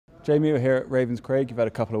Jamie, we're here at Ravenscraig. You've had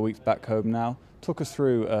a couple of weeks back home now. Talk us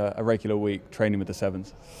through a regular week training with the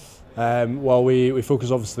Sevens. Well, we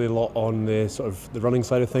focus obviously a lot on the sort of the running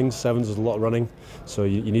side of things. Sevens is a lot of running, so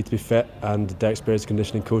you need to be fit. And the experienced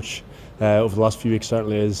conditioning coach over the last few weeks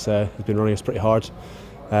certainly has been running us pretty hard.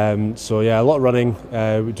 So yeah, a lot of running.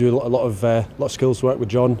 We do a lot of skills work with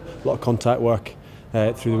John, a lot of contact work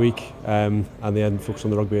through the week, and then focus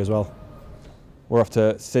on the rugby as well. We're off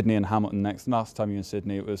to Sydney and Hamilton next. Last time you were in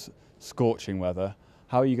Sydney, it was scorching weather.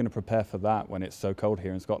 How are you going to prepare for that when it's so cold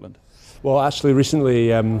here in Scotland? Well, actually,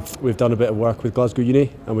 recently we've done a bit of work with Glasgow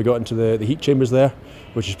Uni, and we got into the heat chambers there,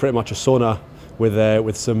 which is pretty much a sauna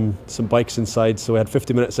with some bikes inside. So we had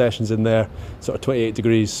 50-minute sessions in there, sort of 28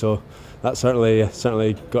 degrees. So that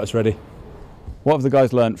certainly got us ready. What have the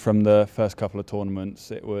guys learnt from the first couple of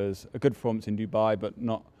tournaments? It was a good performance in Dubai, but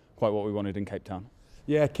not quite what we wanted in Cape Town.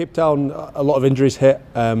 Yeah, Cape Town, a lot of injuries hit,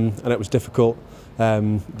 and it was difficult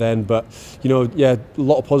then. But yeah, a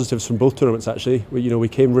lot of positives from both tournaments actually. We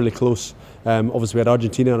came really close. Obviously, we had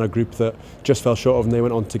Argentina in our group that just fell short of, and they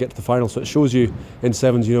went on to get to the final. So it shows you in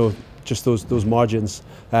sevens, just those margins,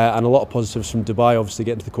 and a lot of positives from Dubai. Obviously,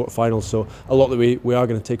 getting to the quarterfinals. So a lot that we are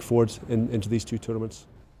going to take forward into these two tournaments.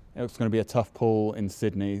 It's going to be a tough pool in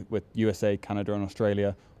Sydney with USA, Canada, and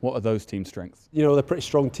Australia. What are those teams' strengths? They're pretty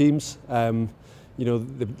strong teams.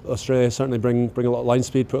 Australia certainly bring a lot of line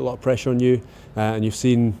speed, put a lot of pressure on you, and you've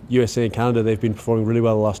seen USA and Canada, they've been performing really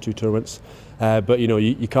well the last two tournaments. But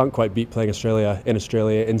you can't quite beat playing Australia in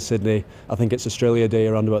Sydney. I think it's Australia Day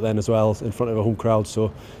around about then as well, in front of a home crowd.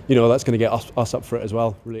 So that's going to get us up for it as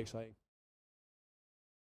well. Really exciting.